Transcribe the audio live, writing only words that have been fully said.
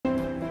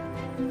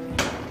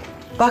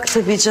Bak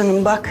tabii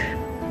canım bak.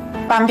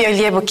 Ben bir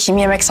Ali'ye bakayım,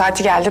 yemek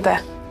saati geldi de.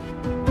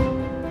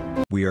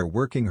 We are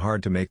working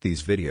hard to make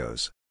these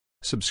videos.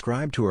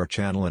 Subscribe to our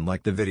channel and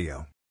like the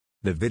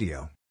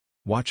video.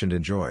 Watch and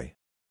enjoy.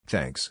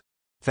 Thanks.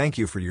 Thank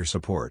you for your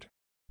support.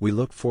 We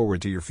look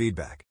forward to your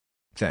feedback.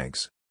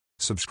 Thanks.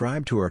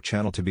 Subscribe to our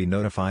channel to be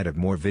notified of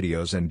more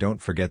videos and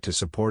don't forget to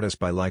support us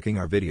by liking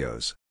our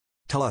videos.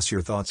 Tell us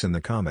your thoughts in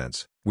the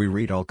comments. We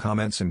read all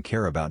comments and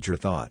care about your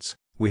thoughts.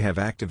 We have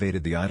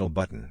activated the idle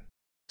button.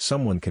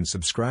 Someone can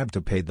subscribe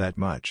to pay that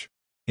much.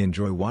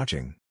 Enjoy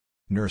watching.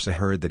 Nursa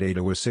heard that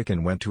Ada was sick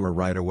and went to her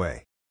right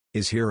away.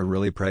 Is Hira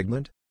really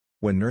pregnant?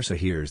 When Nursa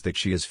hears that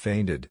she has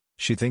fainted,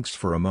 she thinks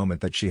for a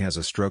moment that she has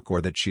a stroke or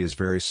that she is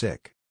very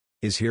sick.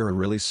 Is Hira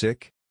really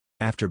sick?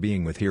 After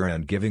being with Hira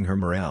and giving her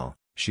morale,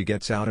 she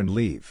gets out and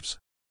leaves.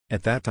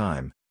 At that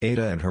time,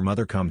 Ada and her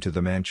mother come to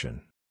the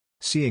mansion.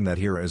 Seeing that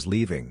Hira is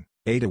leaving,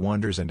 Ada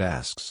wonders and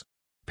asks.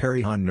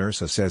 Perihan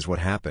Nursa says what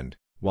happened.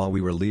 While we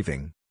were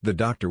leaving, the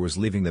doctor was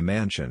leaving the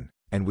mansion,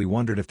 and we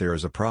wondered if there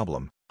is a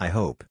problem, I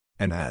hope,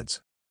 and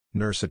adds.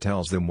 Nursa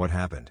tells them what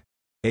happened.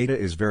 Ada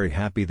is very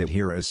happy that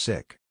Hira is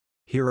sick.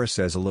 Hira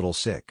says a little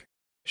sick.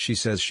 She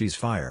says she's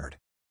fired.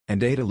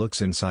 And Ada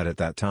looks inside at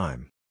that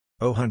time.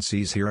 Orhan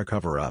sees Hira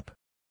cover up.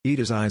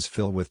 Ada's eyes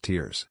fill with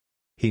tears.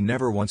 He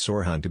never wants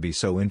Orhan to be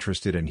so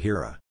interested in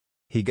Hira.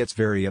 He gets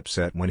very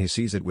upset when he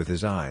sees it with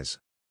his eyes.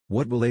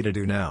 What will Ada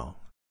do now?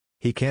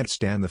 He can't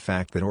stand the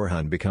fact that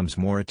Orhan becomes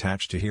more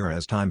attached to Hira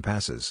as time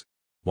passes.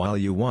 While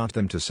you want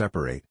them to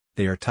separate,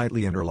 they are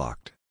tightly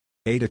interlocked.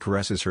 Ada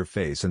caresses her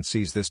face and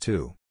sees this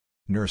too.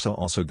 Nursa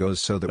also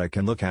goes so that I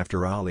can look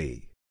after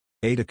Ali.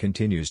 Ada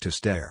continues to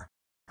stare.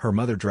 Her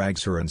mother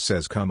drags her and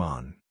says come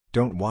on,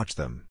 don't watch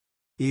them.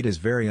 Ada is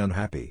very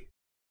unhappy.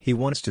 He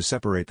wants to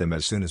separate them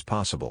as soon as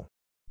possible.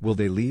 Will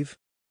they leave?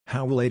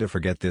 How will Ada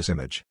forget this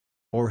image?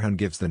 Orhan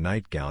gives the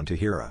nightgown to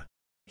Hira.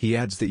 He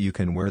adds that you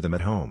can wear them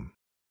at home.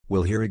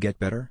 Will Hira get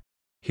better?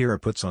 Hira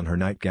puts on her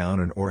nightgown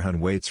and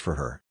Orhan waits for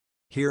her.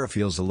 Hira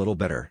feels a little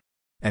better.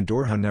 And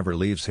Orhan never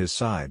leaves his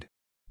side.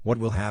 What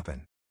will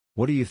happen?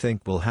 What do you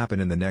think will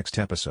happen in the next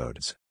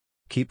episodes?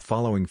 Keep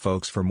following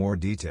folks for more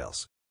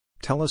details.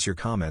 Tell us your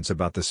comments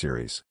about the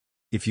series.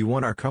 If you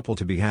want our couple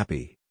to be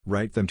happy,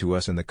 write them to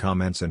us in the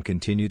comments and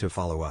continue to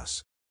follow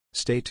us.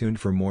 Stay tuned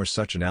for more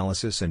such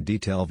analysis and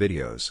detail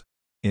videos.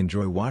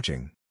 Enjoy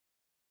watching.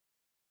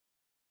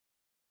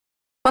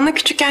 Bana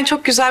küçükken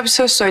çok güzel bir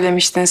söz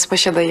söylemiştiniz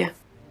Paşa dayı.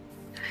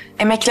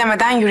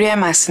 Emeklemeden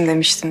yürüyemezsin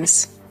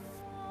demiştiniz.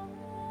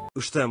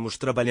 Estamos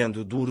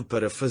trabalhando duro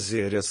para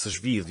fazer esses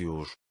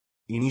vídeos.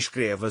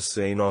 Inscreva-se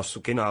em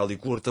nosso canal e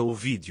curta o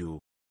vídeo.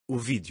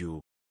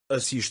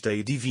 Assista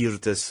e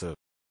divirta-se.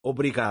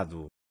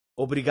 Obrigado.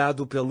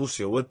 Obrigado pelo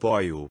seu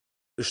apoio.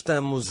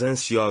 Estamos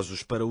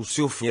ansiosos para o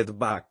seu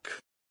feedback.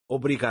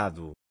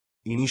 Obrigado.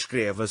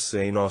 Inscreva-se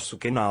em nosso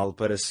canal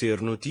para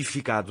ser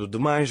notificado de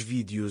mais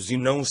vídeos e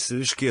não se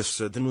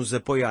esqueça de nos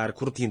apoiar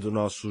curtindo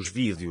nossos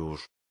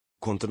vídeos.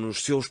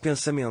 Conte-nos seus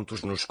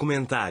pensamentos nos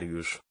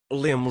comentários.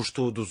 Lemos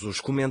todos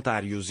os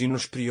comentários e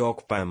nos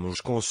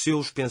preocupamos com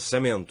seus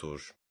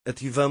pensamentos.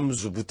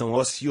 Ativamos o botão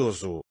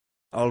ocioso.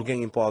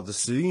 Alguém pode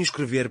se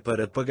inscrever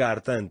para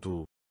pagar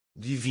tanto.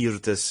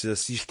 Divirta-se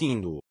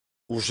assistindo.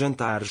 O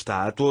jantar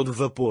está a todo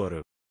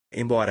vapor.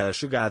 Embora a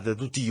chegada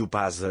do tio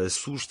Paza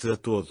assuste a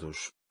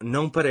todos,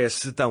 não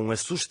parece tão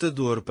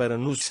assustador para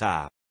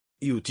Nursa.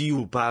 E o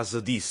tio Paza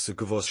disse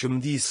que você me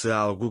disse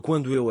algo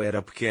quando eu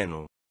era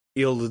pequeno.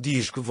 Ele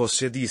diz que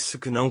você disse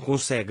que não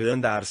consegue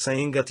andar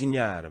sem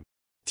engatinhar.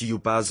 Tio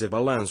Paza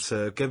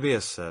balança a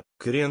cabeça,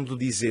 querendo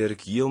dizer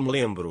que eu me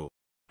lembro.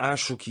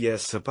 Acho que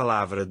essa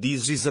palavra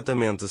diz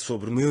exatamente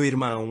sobre meu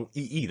irmão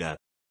e Ira.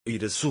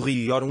 Ira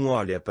sorri e Orun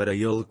olha para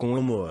ele com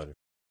amor.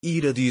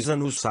 Ira diz a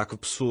Nursa que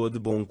pessoa de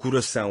bom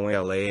coração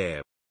ela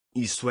é.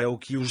 Isso é o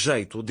que o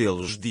jeito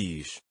deles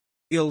diz.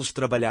 Eles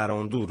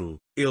trabalharam duro,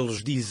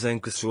 eles dizem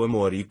que seu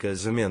amor e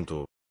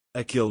casamento.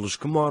 Aqueles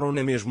que moram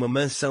na mesma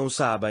mansão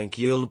sabem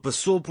que ele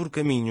passou por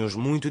caminhos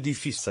muito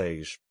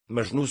difíceis,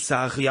 mas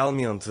Nursa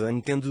realmente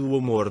entende o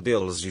amor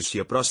deles e se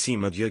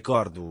aproxima de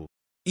acordo.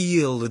 E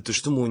ele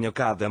testemunha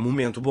cada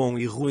momento bom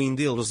e ruim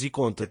deles e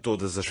conta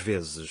todas as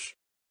vezes.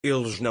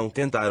 Eles não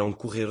tentaram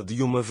correr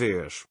de uma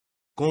vez.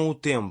 Com o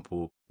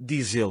tempo,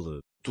 diz ele,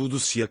 tudo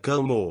se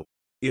acalmou.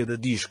 Eda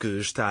diz que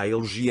está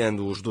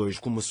elogiando os dois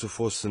como se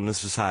fosse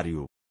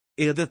necessário.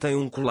 Eda tem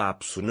um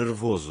colapso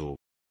nervoso.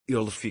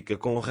 Ele fica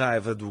com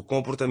raiva do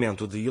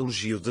comportamento de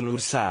elogio de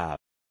Nursa.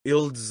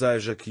 Ele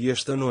deseja que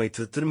esta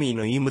noite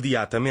termine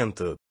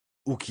imediatamente.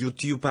 O que o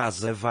tio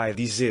Paza vai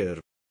dizer?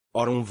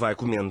 Orun vai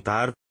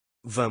comentar?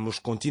 Vamos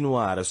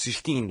continuar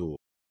assistindo.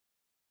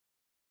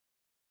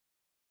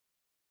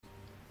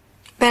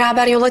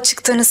 Beraber yola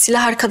çıktığınız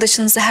silah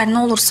arkadaşınızı her ne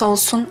olursa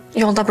olsun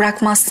yolda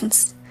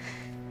bırakmazsınız.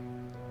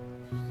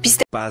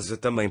 Paza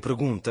também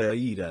pergunta a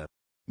Ira.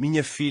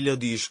 Minha filha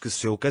diz que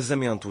seu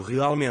casamento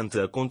realmente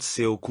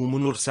aconteceu como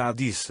Nursa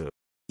disse.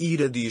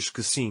 Ira diz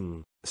que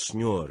sim,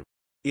 senhor.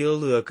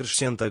 Ele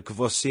acrescenta que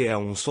você é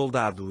um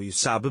soldado e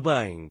sabe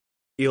bem.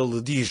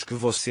 Ele diz que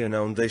você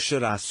não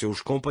deixará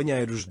seus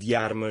companheiros de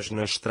armas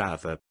na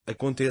estrada,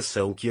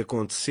 aconteça o que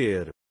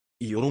acontecer.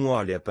 E Orun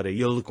olha para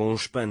ele com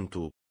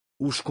espanto.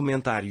 Os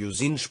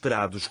comentários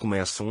inesperados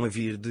começam a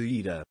vir de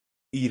Ira.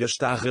 Ira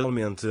está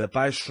realmente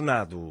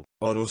apaixonado.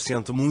 Orun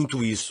sente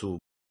muito isso.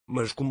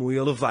 Mas como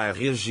ele vai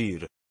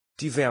reagir?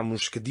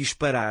 Tivemos que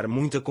disparar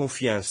muita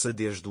confiança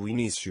desde o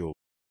início.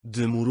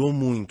 Demorou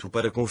muito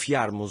para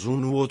confiarmos um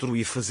no outro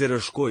e fazer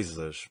as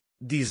coisas,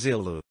 diz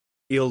ele.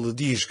 Ele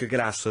diz que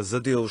graças a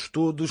Deus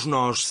todos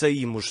nós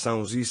saímos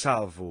sãos e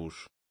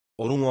salvos.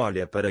 Orun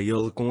olha para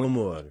ele com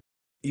amor.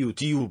 E o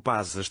tio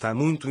Paz está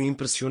muito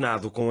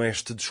impressionado com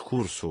este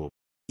discurso.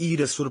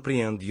 Ira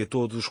surpreende a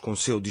todos com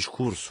seu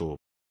discurso.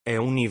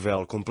 É um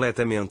nível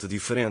completamente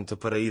diferente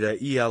para Ira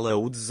e ela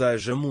o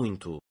deseja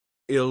muito.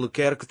 Ele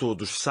quer que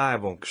todos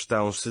saibam que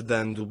estão se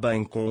dando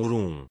bem com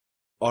Orun.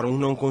 Orun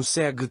não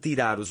consegue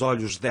tirar os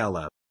olhos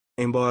dela.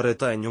 Embora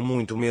tenham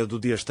muito medo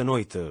desta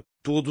noite,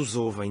 todos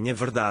ouvem a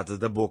verdade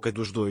da boca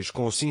dos dois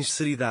com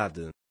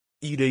sinceridade.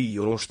 Ira e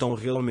Orun estão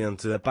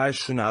realmente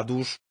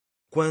apaixonados.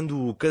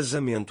 Quando o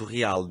casamento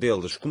real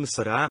deles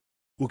começará?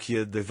 O que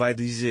Ada vai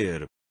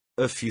dizer?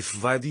 A Fif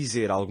vai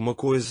dizer alguma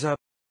coisa?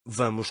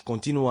 Vamos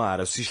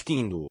continuar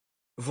assistindo.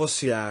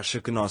 Você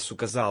acha que nosso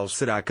casal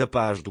será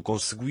capaz de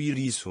conseguir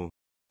isso?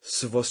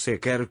 Se você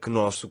quer que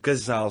nosso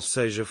casal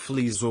seja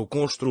feliz ou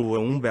construa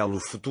um belo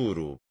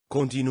futuro,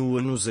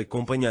 continua nos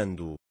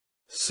acompanhando.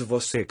 Se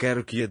você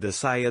quer que Ada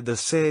saia da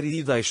série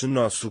e deixe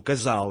nosso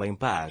casal em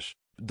paz,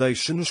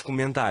 deixe nos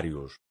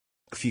comentários.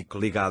 Fique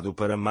ligado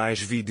para mais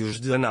vídeos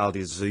de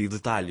análise e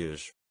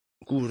detalhes.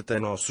 Curta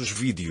nossos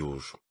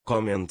vídeos,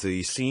 comente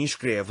e se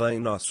inscreva em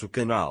nosso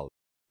canal.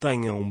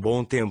 Tenha um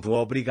bom tempo,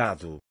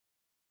 obrigado.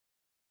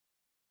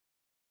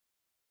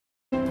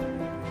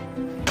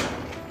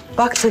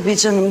 Bak tabii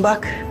canım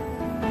bak.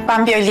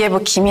 Ben bir Ali'ye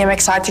bakayım,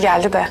 yemek saati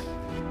geldi de.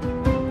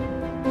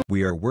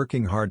 We are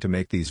working hard to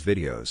make these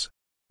videos.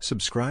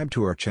 Subscribe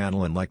to our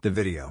channel and like the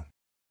video.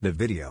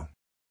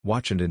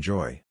 Watch and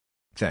enjoy.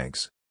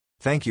 Thanks.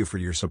 Thank you for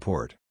your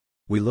support.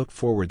 We look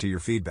forward to your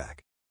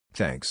feedback.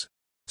 Thanks.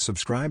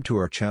 Subscribe to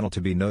our channel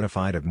to be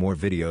notified of more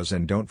videos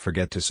and don't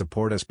forget to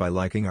support us by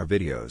liking our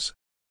videos.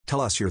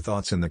 Tell us your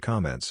thoughts in the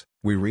comments.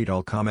 We read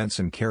all comments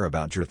and care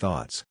about your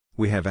thoughts.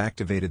 We have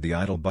activated the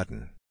idle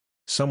button.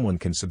 Someone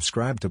can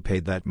subscribe to pay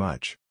that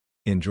much.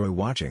 Enjoy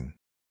watching.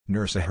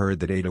 Nursa heard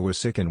that Ada was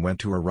sick and went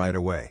to her right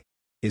away.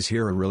 Is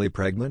Hira really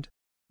pregnant?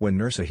 When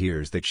Nursa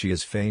hears that she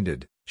has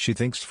fainted, she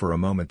thinks for a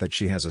moment that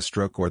she has a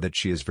stroke or that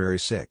she is very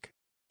sick.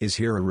 Is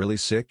Hira really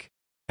sick?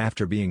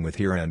 After being with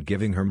Hira and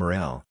giving her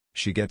morale,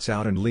 she gets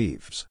out and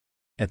leaves.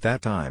 At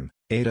that time,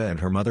 Ada and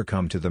her mother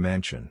come to the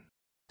mansion.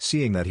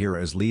 Seeing that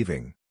Hira is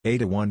leaving,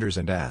 Ada wonders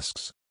and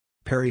asks.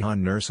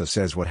 Perihan. Nursa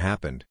says what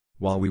happened.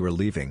 While we were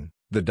leaving,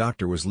 the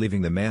doctor was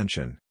leaving the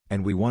mansion,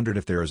 and we wondered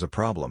if there is a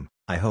problem,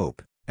 I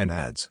hope, and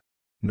adds.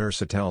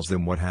 Nursa tells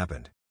them what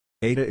happened.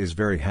 Ada is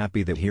very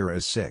happy that Hira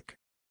is sick.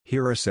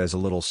 Hira says a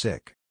little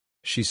sick.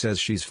 She says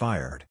she's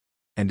fired.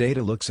 And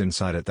Ada looks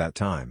inside at that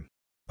time.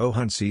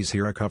 Orhan sees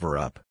Hira cover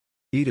up.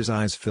 Ada's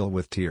eyes fill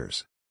with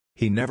tears.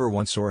 He never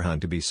wants Orhan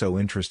to be so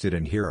interested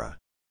in Hira.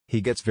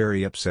 He gets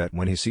very upset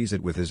when he sees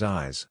it with his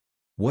eyes.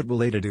 What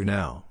will Ada do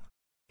now?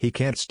 He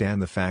can't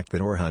stand the fact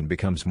that Orhan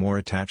becomes more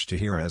attached to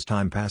Hira as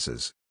time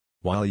passes.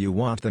 While you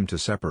want them to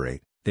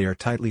separate, they are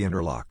tightly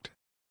interlocked.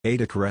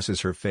 Ada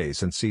caresses her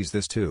face and sees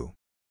this too.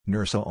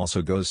 Nursa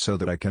also goes so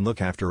that I can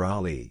look after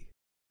Ali.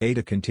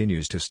 Ada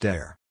continues to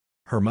stare.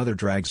 Her mother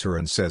drags her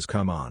and says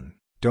come on,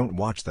 don't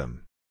watch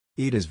them.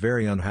 Ada is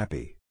very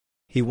unhappy.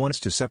 He wants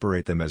to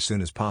separate them as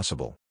soon as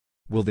possible.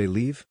 Will they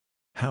leave?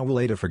 How will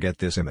Ada forget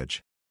this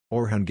image?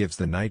 Orhan gives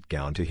the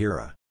nightgown to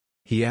Hira.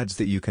 He adds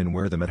that you can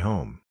wear them at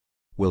home.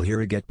 Will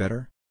Hira get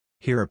better?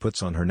 Hira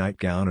puts on her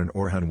nightgown and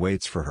Orhan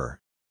waits for her.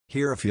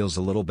 Hira feels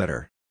a little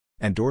better.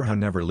 And Orhan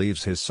never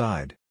leaves his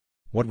side.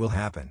 What will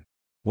happen?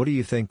 What do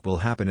you think will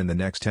happen in the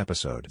next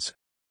episodes?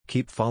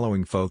 Keep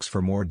following folks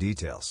for more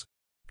details.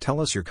 Tell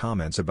us your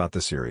comments about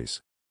the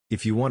series.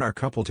 If you want our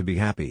couple to be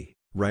happy,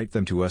 write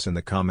them to us in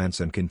the comments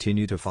and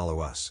continue to follow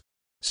us.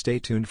 Stay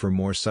tuned for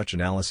more such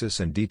analysis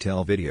and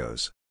detail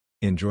videos.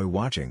 Enjoy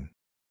watching.